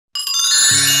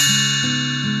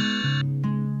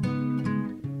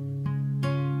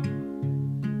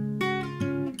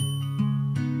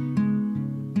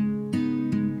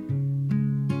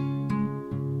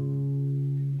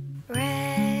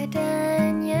Red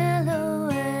and yellow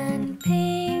and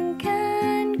pink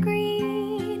and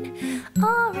green,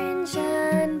 orange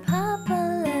and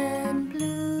purple and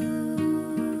blue.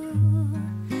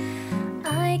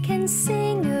 I can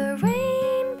sing a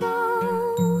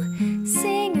rainbow,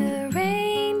 sing a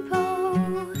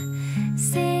rainbow,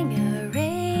 sing a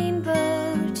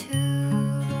rainbow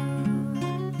too.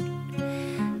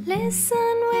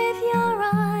 Listen with your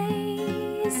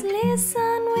eyes,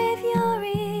 listen with your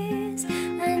ears,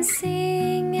 and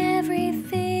sing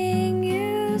everything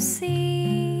you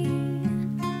see.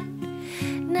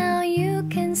 Now you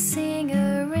can sing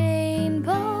a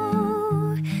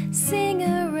rainbow, sing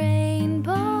a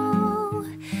rainbow,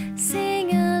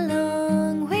 sing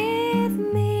along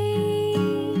with me.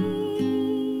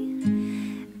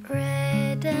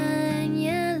 Red and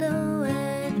yellow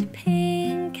and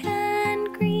pink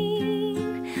and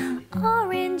green,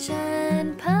 orange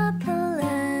and purple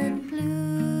and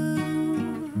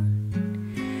blue.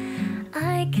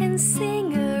 I can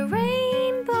sing a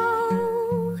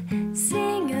rainbow,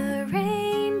 sing a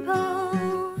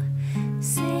rainbow,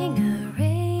 sing a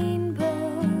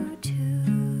rainbow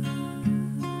too.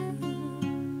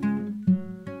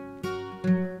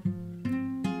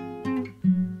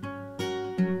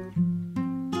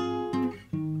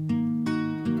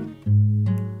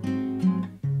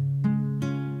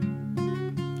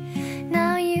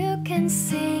 Now you can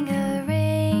sing a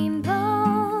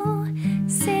rainbow,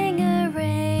 sing a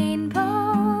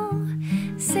rainbow,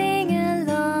 sing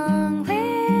along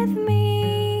with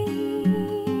me.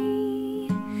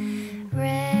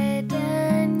 Red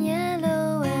and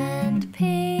yellow and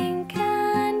pink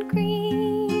and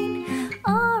green,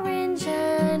 orange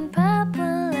and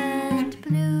purple and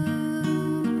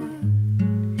blue.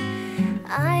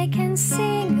 I can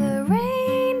sing a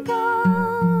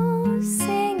rainbow,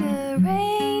 sing a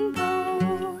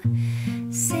rainbow,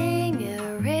 sing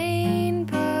a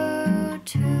rainbow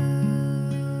too.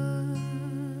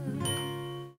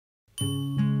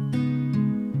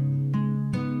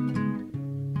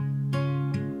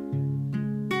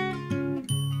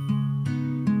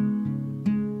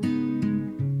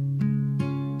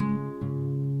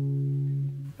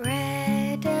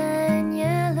 Red and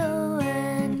yellow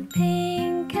and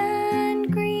pink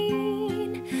and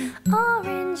green,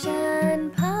 orange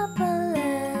and purple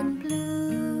and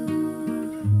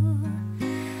blue.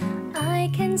 I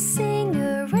can sing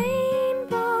a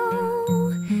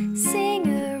rainbow, sing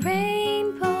a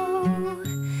rainbow,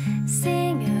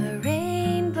 sing a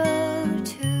rainbow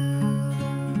too.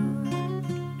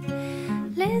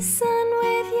 Listen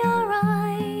with your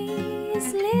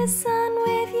eyes, listen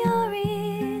with your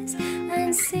ears,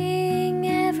 and sing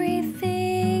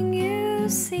everything you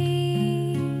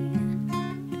see.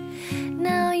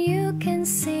 Now you can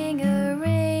sing a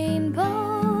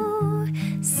rainbow,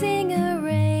 sing a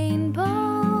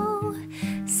rainbow,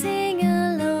 sing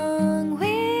along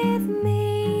with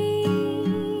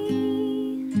me.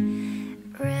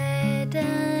 Red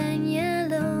and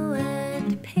yellow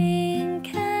and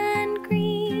pink and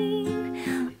green,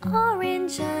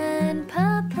 orange and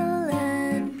purple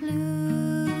and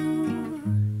blue.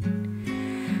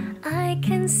 I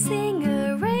can sing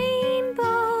a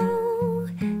rainbow,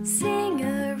 sing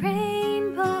a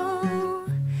rainbow,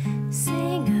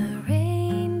 sing a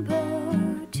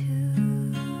rainbow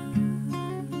too.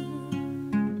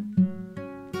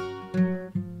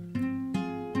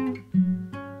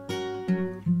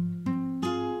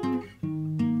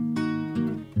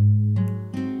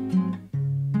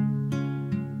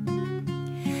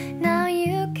 Now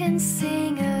you can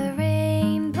sing a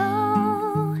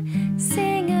rainbow,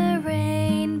 sing a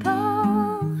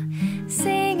rainbow,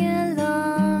 sing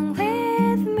along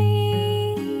with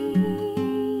me.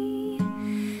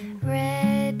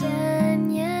 Red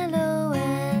and yellow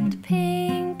and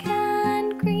pink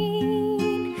and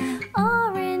green,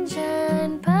 orange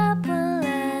and purple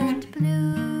and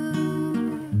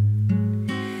blue.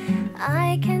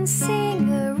 I can sing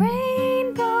a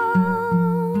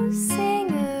rainbow,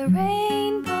 sing a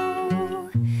rainbow,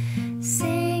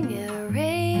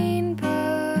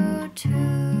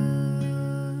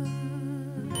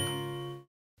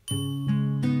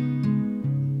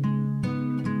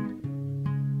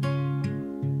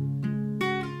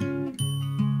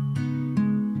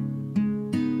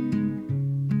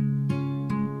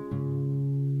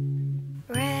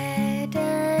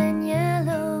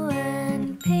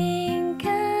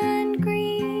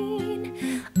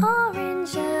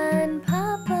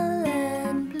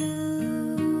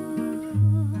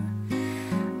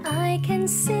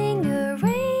 sing a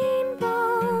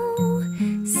rainbow,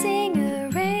 sing a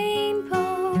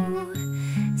rainbow,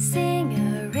 sing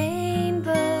a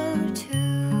rainbow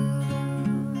too.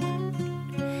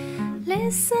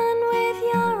 Listen with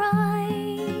your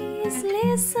eyes,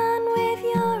 listen with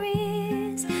your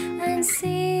ears, and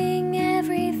sing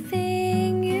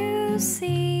everything you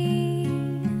see.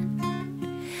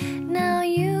 Now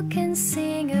you can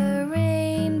sing a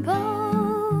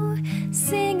rainbow,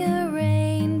 sing a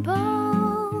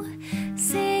rainbow,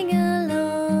 sing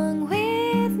along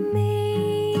with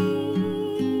me.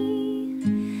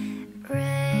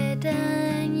 Red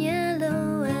and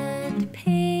yellow and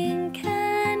pink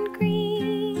and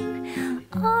green,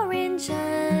 orange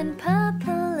and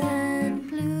purple and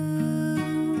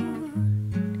blue.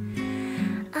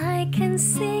 I can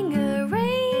sing a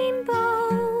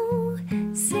rainbow,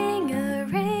 sing a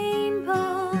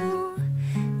rainbow,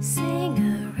 sing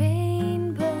a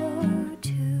rainbow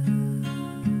too.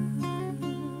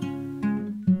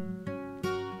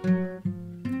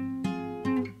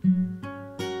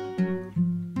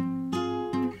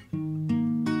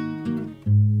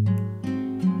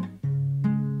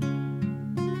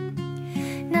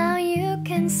 Now you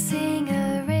can sing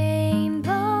a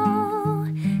rainbow,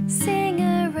 sing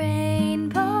a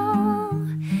rainbow,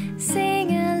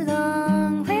 sing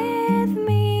along with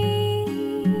me.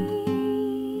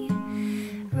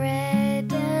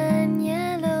 Red and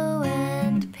yellow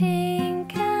and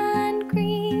pink and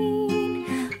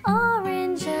green,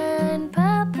 orange and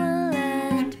purple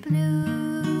and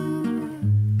blue.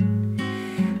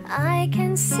 I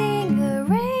can sing a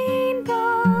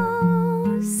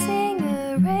rainbow, sing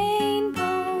a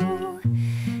rainbow,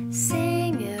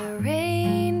 sing a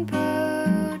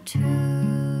rainbow too.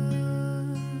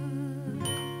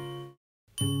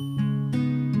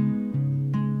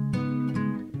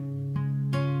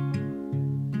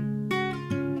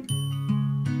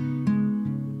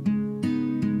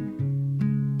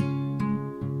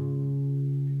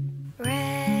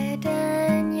 Red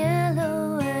and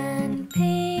yellow and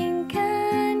pink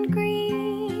and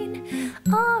green,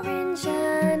 orange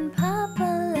and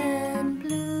purple and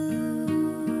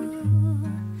blue.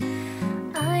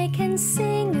 I can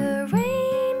sing a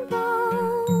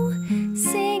rainbow,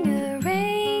 sing a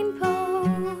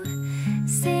rainbow,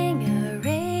 sing a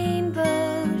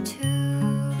rainbow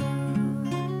too.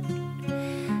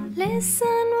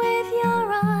 Listen with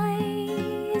your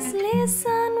eyes,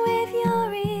 listen with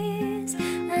your ears,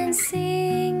 and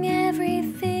sing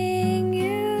everything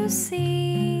you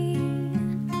see.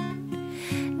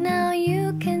 Now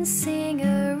you can sing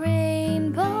a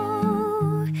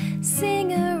rainbow,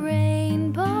 sing a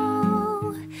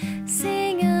rainbow,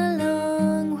 sing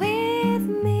along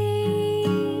with me.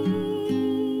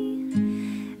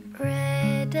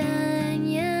 Red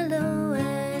and yellow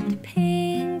and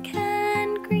pink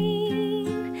and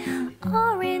green,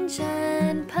 orange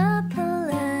and purple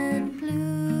and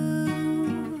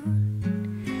blue.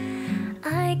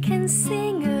 I can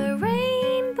sing a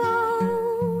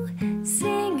rainbow,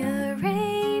 sing a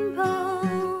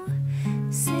rainbow,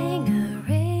 sing a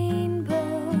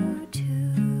rainbow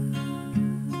too.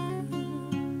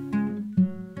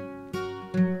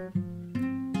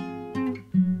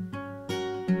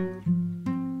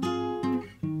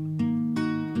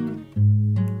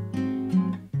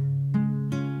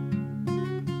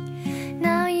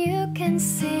 Now you can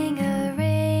sing a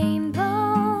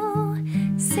rainbow,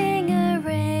 sing a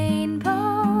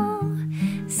rainbow,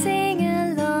 sing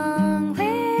along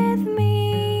with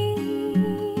me.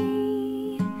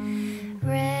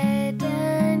 Red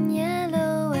and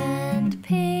yellow and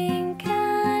pink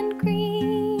and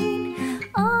green,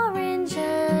 orange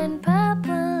and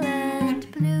purple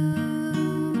and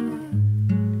blue.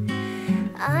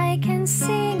 I can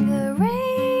sing a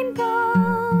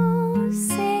rainbow,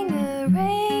 sing a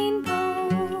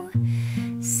rainbow,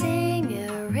 sing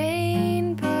a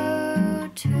rainbow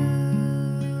too.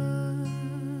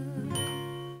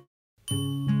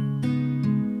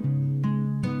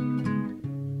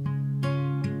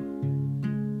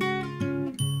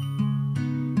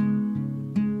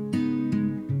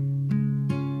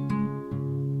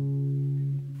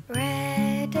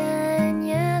 Red and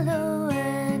yellow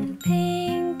and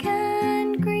pink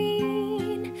and green,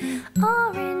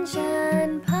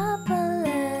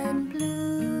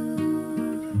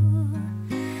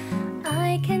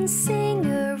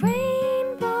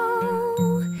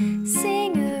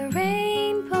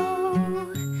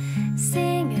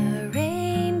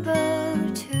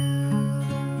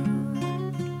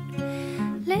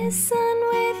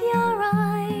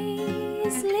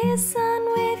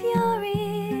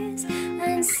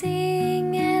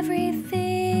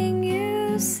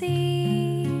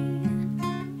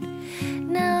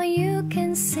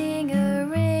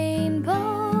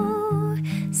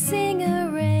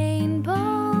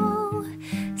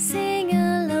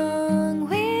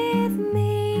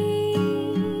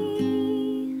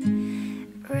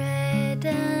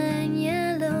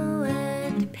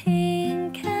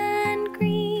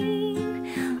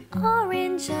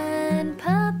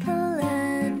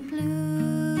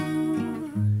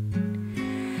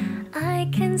 I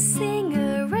can sing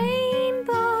a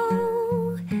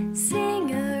rainbow,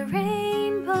 sing a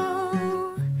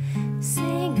rainbow,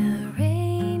 sing a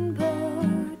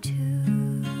rainbow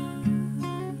too.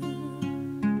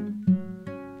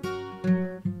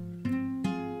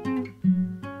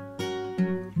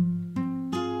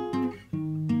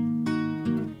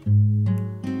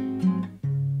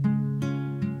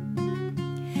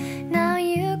 Now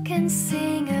you can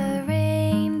sing a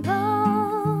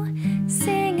rainbow,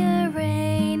 sing a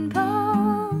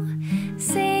rainbow,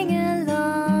 sing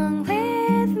along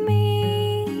with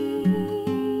me.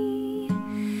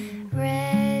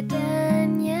 Red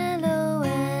and yellow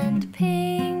and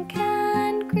pink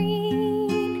and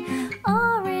green,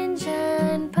 orange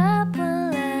and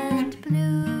purple and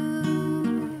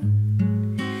blue.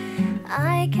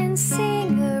 I can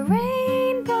sing a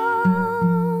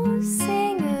rainbow,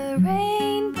 sing a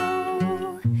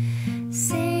rainbow,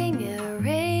 sing a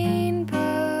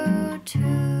rainbow too.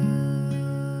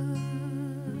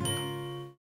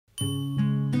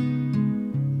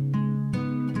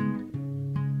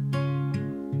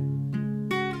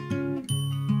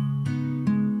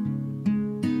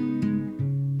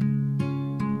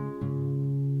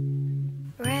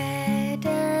 Red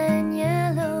and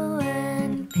yellow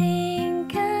and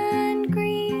pink and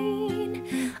green,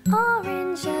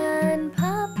 orange and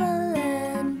purple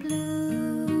and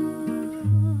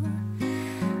blue.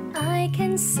 I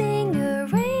can sing a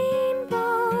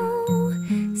rainbow,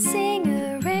 sing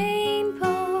a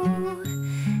rainbow,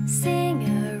 sing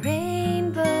a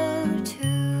rainbow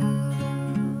too.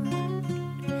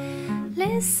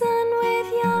 Listen with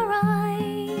your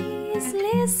eyes,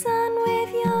 listen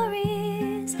with your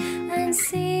ears, and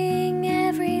sing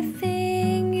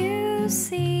everything you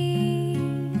see.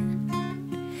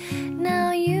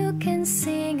 Now you can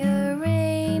sing a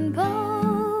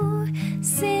rainbow,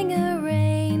 sing a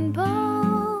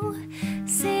rainbow,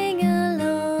 sing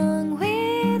along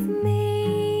with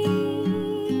me.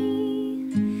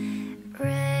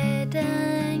 Red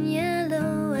and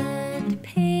yellow and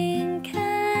pink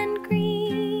and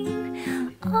green,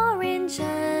 orange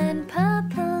and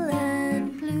purple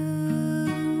and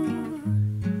blue.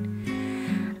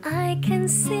 I can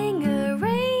sing a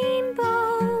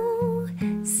rainbow,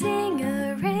 sing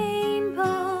a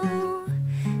rainbow,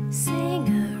 sing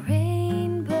a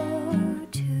rainbow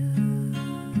too.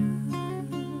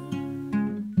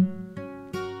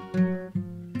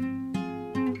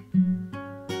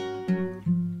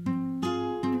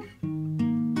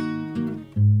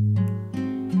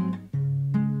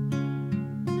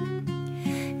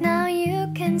 Now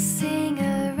you can sing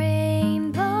a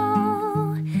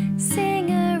rainbow, sing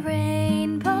a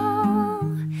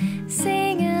rainbow,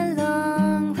 sing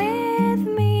along with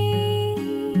me.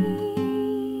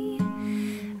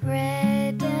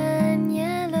 Red and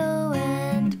yellow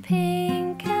and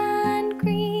pink and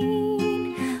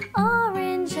green,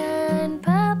 orange and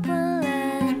purple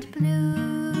and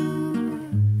blue.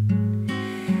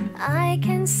 I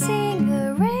can sing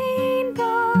a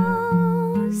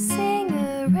rainbow, sing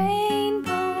a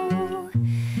rainbow,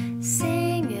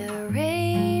 sing a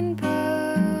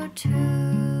rainbow too.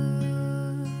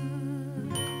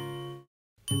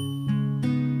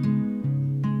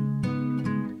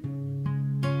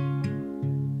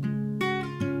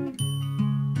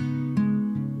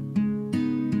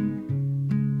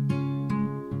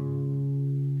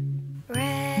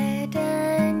 Red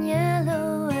and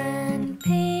yellow and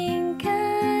pink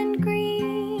and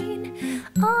green,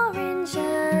 orange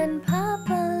and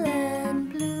purple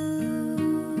and blue.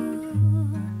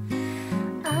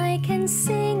 I can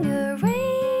sing a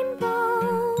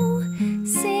rainbow,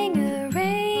 sing a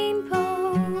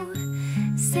rainbow,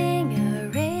 sing a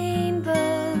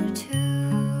rainbow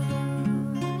too.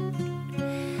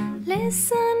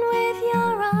 Listen with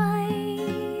your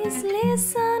eyes,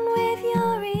 listen with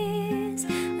your ears,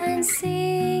 and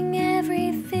sing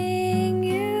everything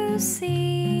you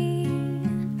see.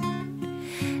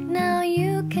 Now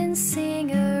you can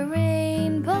sing a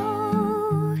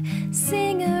rainbow,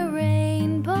 sing a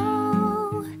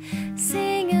rainbow,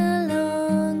 sing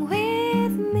along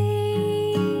with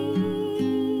me.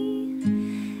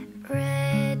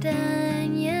 Red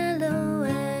and yellow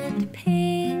and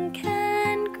pink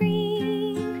and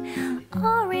green,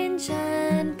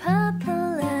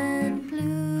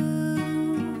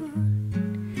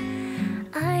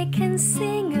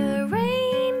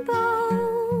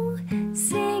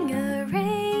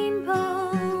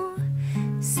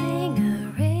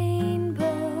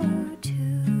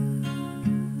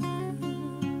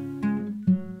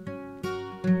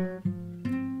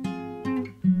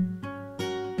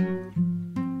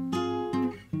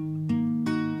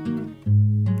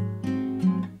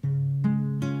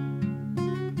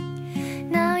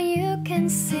 can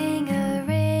sing a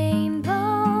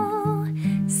rainbow,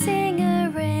 sing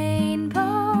a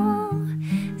rainbow,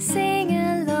 sing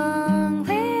along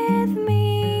with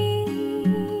me.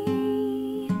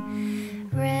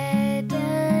 Red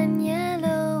and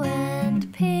yellow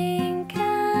and pink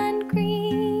and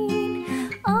green,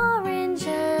 orange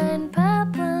and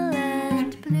purple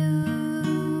and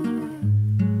blue.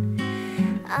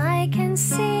 I can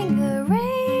sing a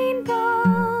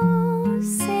rainbow,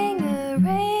 sing a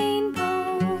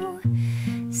rainbow,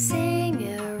 sing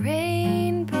a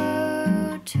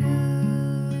rainbow too.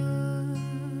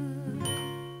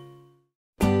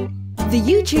 The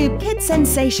YouTube kid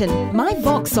sensation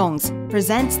MyVoxSongs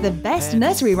presents the best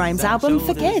nursery rhymes album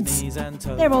for kids.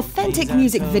 Their authentic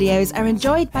music videos are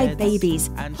enjoyed by babies,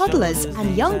 toddlers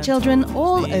and young children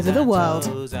all over the world.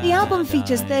 The album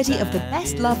features 30 of the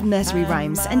best-loved nursery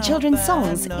rhymes and children's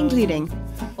songs, including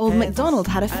Old MacDonald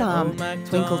Had a Farm,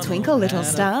 Twinkle Twinkle Little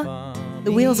Star,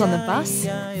 The Wheels on the Bus,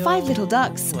 5 Little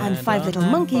Ducks and 5 Little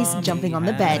Monkeys Jumping on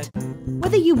the Bed.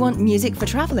 Whether you want music for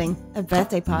traveling, a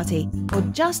birthday party, or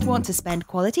just want to spend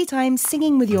quality time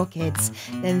singing with your kids,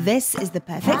 then this is the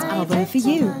perfect album for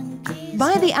you.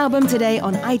 Buy the album today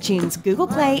on iTunes, Google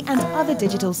Play, and other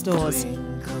digital stores.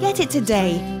 Get it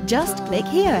today. Just click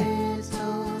here.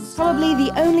 Probably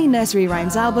the only nursery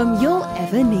rhymes album you'll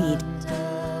ever need.